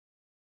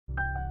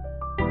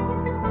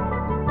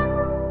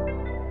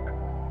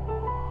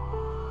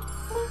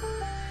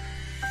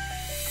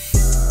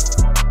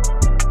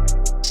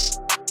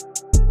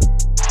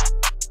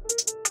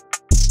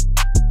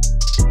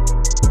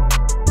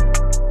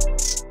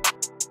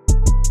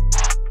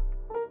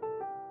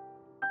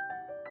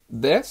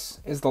This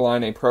is the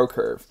Laine Pro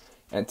Curve,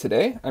 and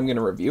today I'm going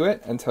to review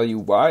it and tell you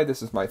why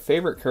this is my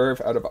favorite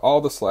curve out of all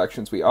the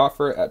selections we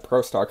offer at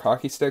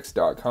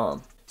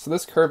ProStockHockeySticks.com. So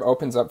this curve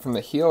opens up from the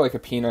heel like a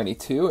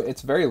P92.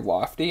 It's very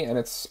lofty and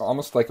it's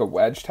almost like a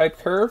wedge type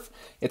curve.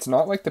 It's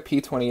not like the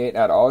P28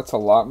 at all. It's a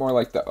lot more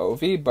like the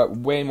OV, but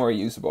way more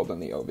usable than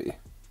the OV.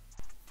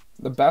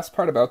 The best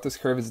part about this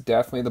curve is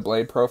definitely the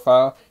blade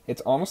profile.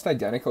 It's almost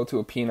identical to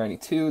a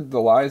P92, the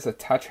lie is a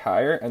touch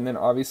higher, and then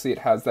obviously it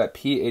has that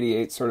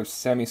P88 sort of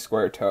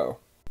semi-square toe.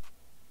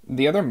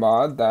 The other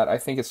mod that I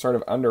think is sort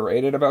of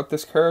underrated about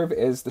this curve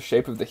is the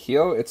shape of the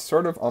heel. It's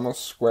sort of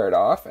almost squared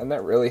off, and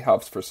that really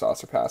helps for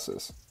saucer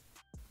passes.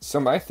 So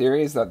my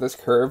theory is that this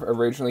curve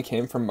originally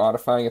came from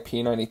modifying a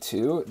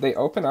P92. They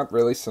open up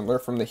really similar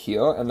from the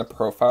heel, and the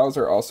profiles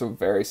are also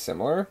very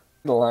similar.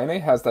 The Laine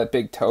has that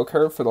big toe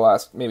curve for the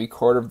last maybe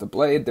quarter of the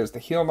blade. There's the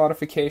heel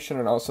modification,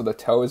 and also the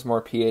toe is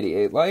more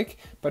P88-like.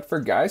 But for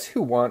guys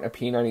who want a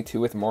P92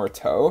 with more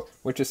toe,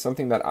 which is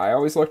something that I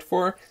always looked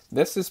for,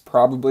 this is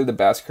probably the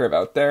best curve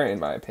out there in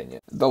my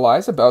opinion. The lie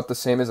is about the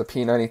same as a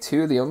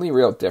P92. The only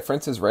real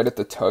difference is right at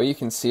the toe. You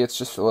can see it's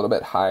just a little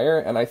bit higher,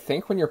 and I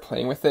think when you're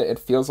playing with it, it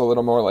feels a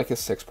little more like a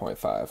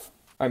 6.5.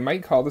 I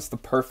might call this the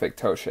perfect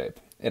toe shape.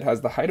 It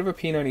has the height of a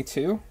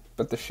P92,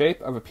 but the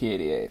shape of a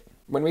P88.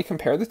 When we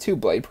compare the two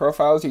blade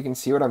profiles, you can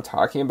see what I'm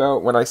talking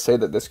about when I say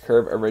that this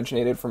curve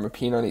originated from a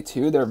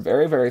P92. They're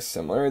very, very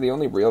similar. The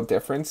only real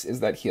difference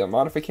is that heel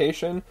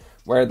modification,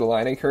 where the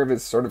Laine curve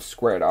is sort of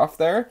squared off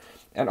there.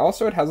 And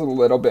also it has a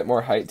little bit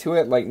more height to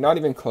it, like not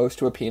even close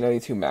to a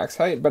P92 max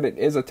height, but it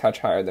is a touch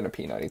higher than a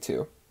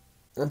P92.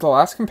 The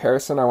last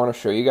comparison I want to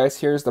show you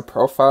guys here is the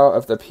profile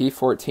of the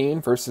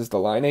P14 versus the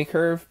Laine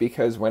curve,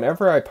 because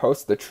whenever I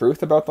post the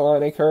truth about the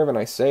Laine curve and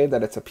I say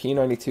that it's a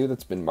P92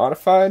 that's been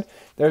modified,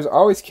 there's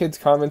always kids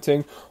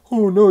commenting,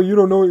 "Oh no, you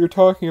don't know what you're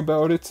talking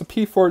about, it's a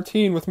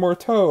P14 with more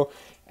toe."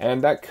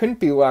 And that couldn't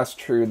be less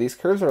true. These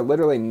curves are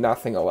literally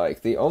nothing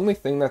alike. The only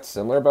thing that's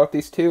similar about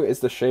these two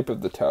is the shape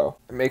of the toe.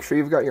 Make sure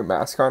you've got your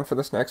mask on for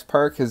this next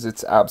part, because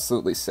it's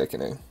absolutely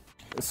sickening.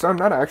 So I'm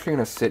not actually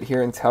going to sit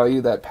here and tell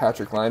you that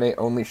Patrik Laine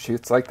only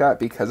shoots like that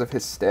because of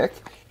his stick,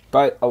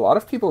 but a lot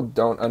of people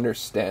don't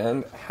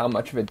understand how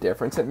much of a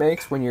difference it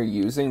makes when you're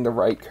using the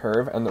right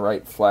curve and the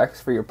right flex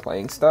for your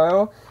playing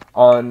style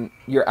on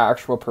your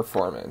actual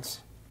performance.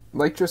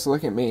 Like, just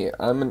look at me.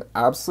 I'm an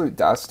absolute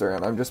duster,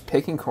 and I'm just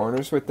picking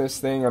corners with this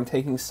thing. I'm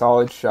taking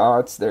solid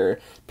shots. They're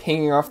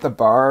pinging off the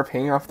bar,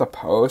 pinging off the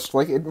post.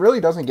 Like, it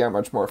really doesn't get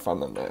much more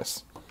fun than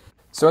this.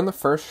 So in the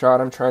first shot,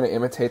 I'm trying to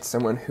imitate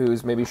someone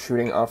who's maybe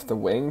shooting off the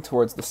wing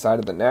towards the side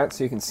of the net,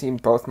 so you can see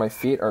both my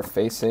feet are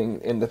facing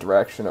in the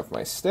direction of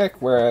my stick,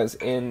 whereas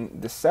in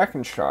the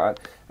second shot,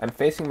 I'm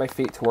facing my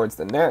feet towards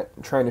the net,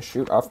 trying to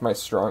shoot off my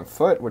strong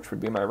foot, which would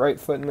be my right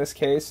foot in this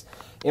case,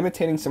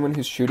 imitating someone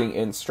who's shooting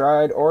in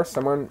stride, or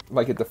someone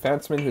like a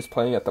defenseman who's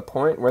playing at the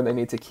point where they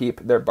need to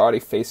keep their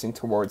body facing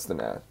towards the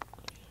net.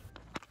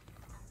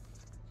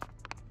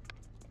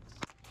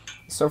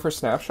 So for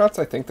snapshots,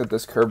 I think that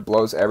this curve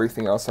blows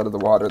everything else out of the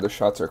water. The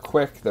shots are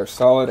quick, they're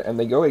solid, and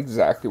they go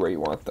exactly where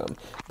you want them.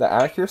 The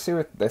accuracy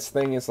with this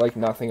thing is like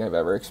nothing I've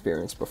ever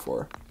experienced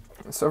before.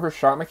 So for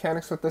shot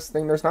mechanics with this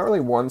thing, there's not really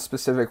one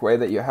specific way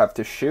that you have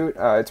to shoot.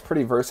 It's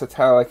pretty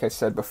versatile, like I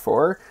said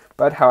before,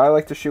 but how I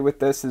like to shoot with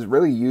this is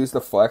really use the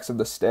flex of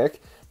the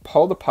stick,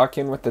 pull the puck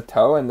in with the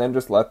toe, and then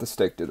just let the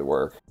stick do the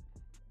work.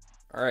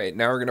 Alright,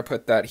 now we're going to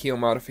put that heel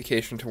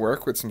modification to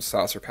work with some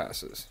saucer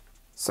passes.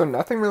 So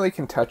nothing really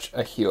can touch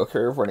a heel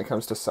curve when it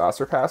comes to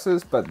saucer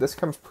passes, but this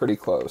comes pretty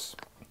close.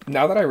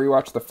 Now that I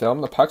rewatched the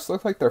film, the pucks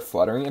look like they're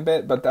fluttering a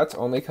bit, but that's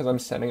only because I'm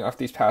sending off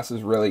these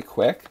passes really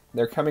quick.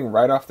 They're coming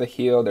right off the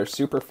heel, they're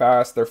super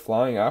fast, they're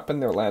flying up, and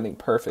they're landing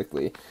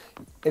perfectly.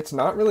 It's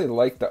not really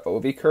like the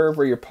OV curve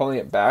where you're pulling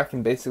it back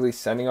and basically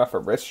sending off a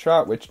wrist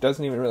shot, which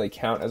doesn't even really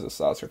count as a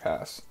saucer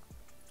pass.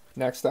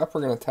 Next up,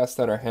 we're going to test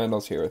out our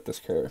handles here with this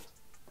curve.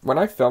 When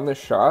I filmed this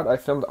shot, I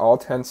filmed all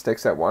 10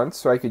 sticks at once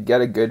so I could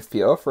get a good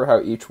feel for how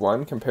each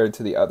one compared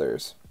to the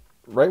others.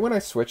 Right when I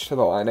switched to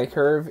the Laine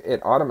curve, it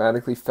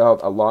automatically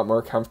felt a lot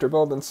more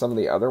comfortable than some of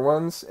the other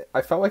ones.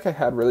 I felt like I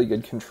had really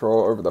good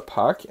control over the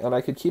puck, and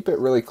I could keep it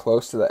really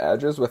close to the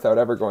edges without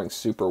ever going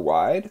super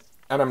wide.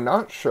 And I'm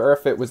not sure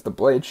if it was the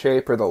blade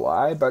shape or the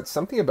lie, but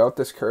something about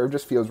this curve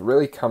just feels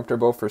really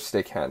comfortable for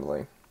stick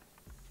handling.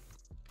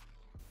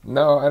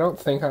 No, I don't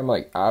think I'm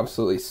like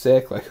absolutely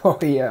sick, like, oh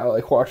yeah,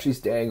 like watch these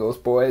dangles,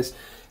 boys.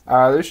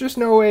 There's just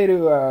no way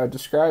to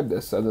describe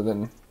this other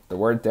than the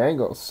word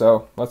dangles,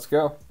 so let's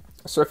go.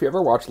 So if you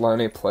ever watch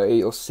Laine play,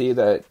 you'll see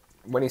that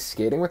when he's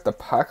skating with the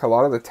puck, a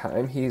lot of the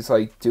time he's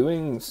like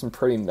doing some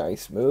pretty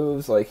nice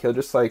moves, like he'll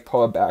just like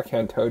pull a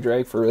backhand toe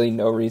drag for really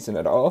no reason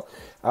at all.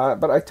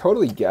 But I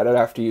totally get it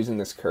after using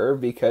this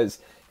curve because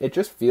it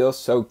just feels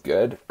so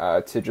good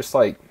to just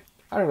like,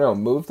 I don't know,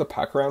 move the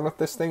puck around with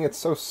this thing. It's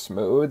so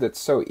smooth, it's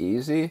so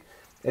easy,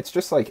 it's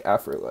just like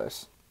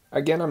effortless.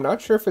 Again, I'm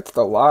not sure if it's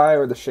the lie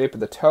or the shape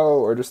of the toe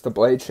or just the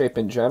blade shape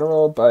in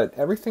general, but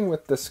everything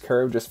with this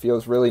curve just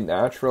feels really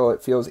natural,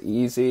 it feels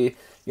easy.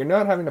 You're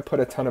not having to put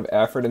a ton of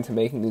effort into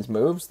making these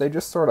moves, they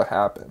just sort of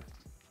happen.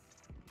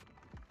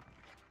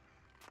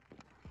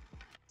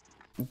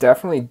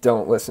 Definitely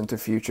don't listen to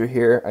Future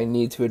here. I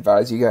need to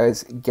advise you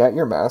guys, get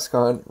your mask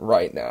on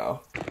right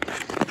now.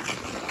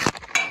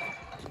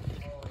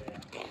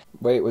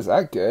 Wait, was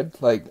that good?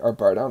 Like, our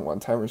bar down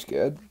one-timer's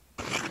good?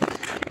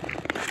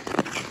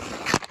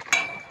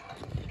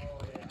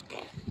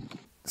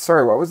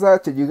 Sorry, what was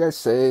that? Did you guys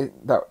say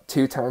that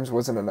 2 times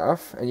wasn't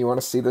enough, and you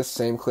want to see this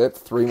same clip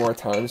 3 more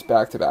times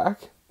back to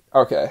back?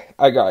 Okay,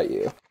 I got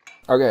you.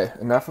 Okay,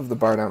 enough of the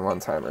bar down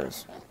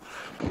one-timers.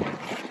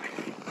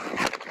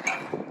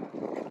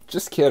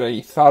 Just kidding,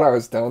 you thought I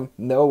was done?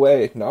 No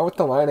way, not with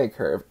the Laine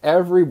curve.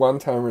 Every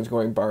one-timer is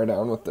going bar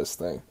down with this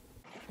thing.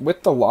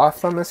 With the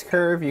loft on this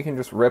curve, you can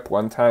just rip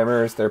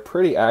one-timers. They're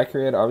pretty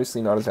accurate,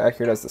 obviously not as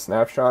accurate as the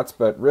snapshots,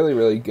 but really,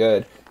 really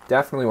good.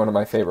 Definitely one of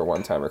my favorite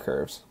one-timer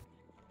curves.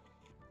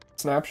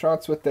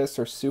 Snapshots with this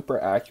are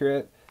super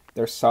accurate.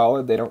 They're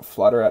solid, they don't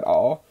flutter at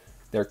all.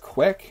 They're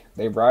quick,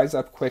 they rise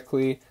up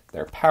quickly,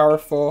 they're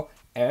powerful,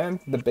 and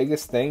the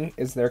biggest thing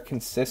is they're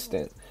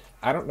consistent.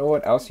 I don't know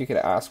what else you could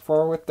ask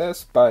for with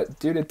this, but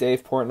due to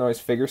Dave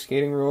Portnoy's figure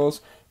skating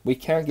rules, we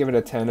can't give it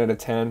a 10 out of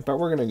 10, but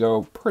we're going to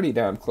go pretty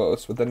damn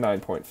close with a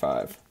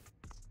 9.5.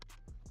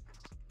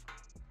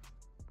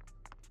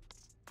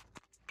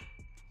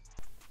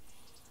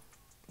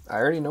 I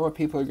already know what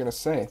people are going to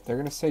say. They're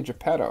going to say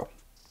Geppetto.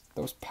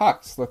 Those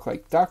pucks look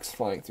like ducks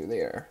flying through the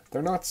air.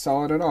 They're not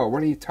solid at all.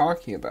 What are you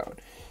talking about?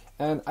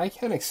 And I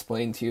can't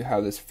explain to you how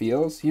this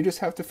feels. You just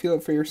have to feel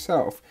it for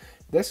yourself.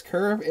 This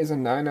curve is a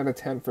 9 out of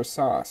 10 for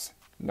sauce.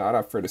 Not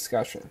up for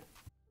discussion.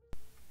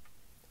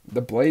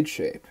 The blade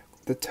shape,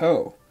 the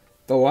toe,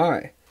 the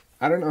lie.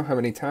 I don't know how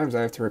many times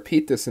I have to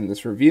repeat this in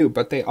this review,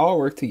 but they all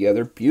work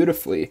together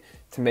beautifully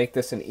to make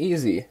this an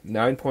easy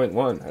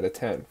 9.1 out of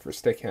 10 for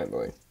stick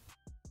handling.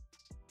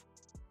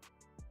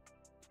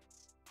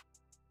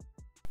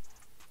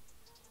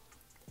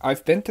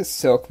 I've been to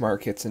silk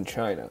markets in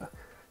China,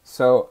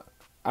 so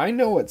I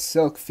know what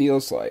silk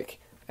feels like,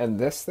 and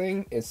this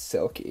thing is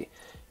silky.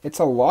 It's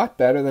a lot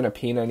better than a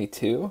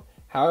P92,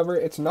 however,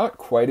 it's not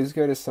quite as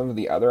good as some of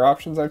the other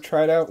options I've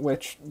tried out,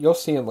 which you'll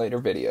see in later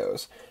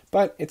videos,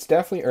 but it's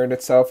definitely earned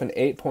itself an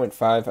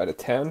 8.5 out of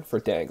 10 for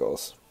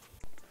dangles.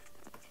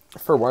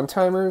 For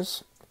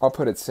one-timers, I'll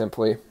put it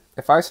simply,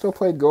 if I still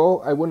played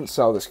goal, I wouldn't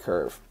sell this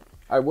curve.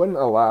 I wouldn't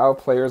allow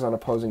players on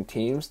opposing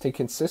teams to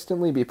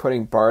consistently be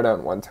putting bar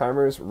down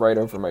one-timers right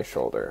over my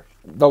shoulder.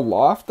 The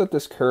loft that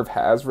this curve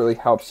has really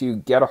helps you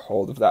get a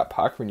hold of that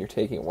puck when you're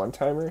taking a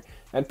one-timer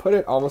and put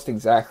it almost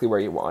exactly where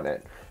you want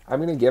it. I'm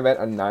going to give it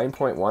a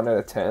 9.1 out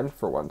of 10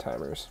 for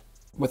one-timers.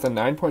 With a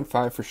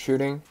 9.5 for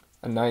shooting,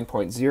 a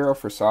 9.0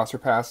 for saucer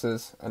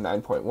passes, a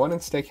 9.1 in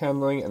stick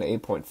handling, an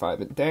 8.5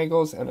 in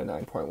dangles, and a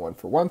 9.1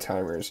 for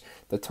one-timers,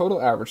 the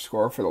total average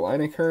score for the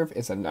Laine curve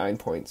is a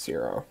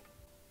 9.0.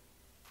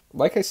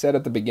 Like I said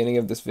at the beginning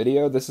of this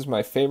video, this is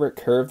my favorite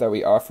curve that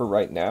we offer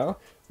right now.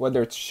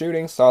 Whether it's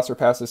shooting, saucer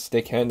passes,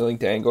 stick handling,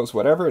 dangles,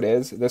 whatever it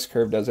is, this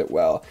curve does it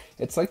well.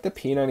 It's like the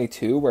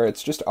P92 where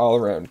it's just all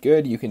around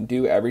good. You can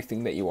do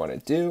everything that you want to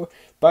do,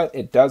 but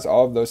it does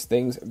all of those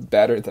things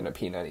better than a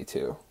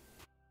P92.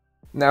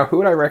 Now, who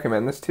would I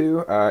recommend this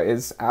to?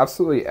 Is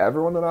absolutely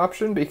everyone an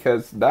option?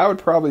 Because that would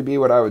probably be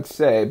what I would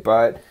say,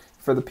 but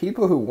for the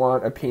people who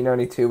want a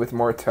P92 with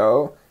more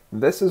toe,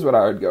 this is what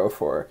I would go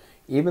for.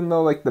 Even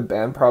though like the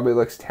bend probably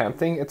looks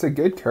tempting, it's a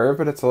good curve,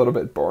 but it's a little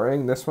bit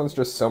boring. This one's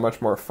just so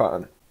much more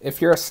fun.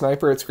 If you're a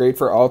sniper, it's great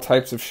for all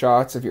types of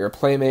shots. If you're a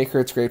playmaker,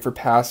 it's great for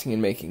passing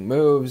and making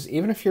moves.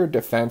 Even if you're a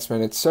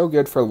defenseman, it's so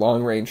good for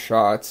long-range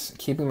shots,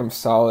 keeping them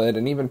solid,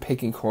 and even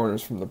picking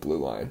corners from the blue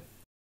line.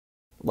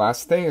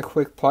 Last thing, a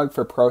quick plug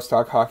for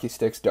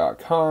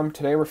ProStockHockeySticks.com.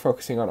 Today we're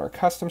focusing on our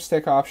custom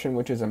stick option,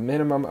 which is a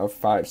minimum of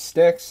 5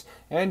 sticks,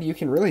 and you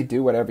can really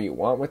do whatever you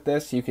want with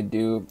this. You could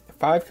do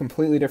 5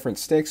 completely different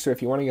sticks, so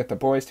if you want to get the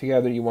boys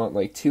together, you want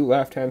like 2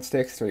 left-hand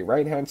sticks, 3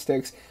 right-hand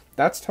sticks,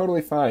 that's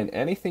totally fine.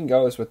 Anything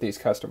goes with these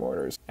custom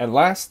orders. And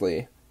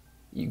lastly,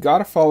 you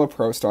gotta follow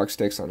Pro Stock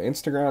Sticks on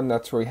Instagram.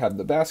 That's where we have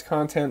the best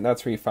content.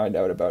 That's where you find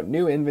out about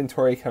new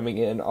inventory coming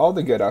in. All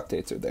the good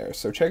updates are there,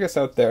 so check us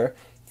out there.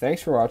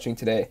 Thanks for watching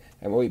today,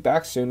 and we'll be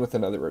back soon with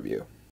another review.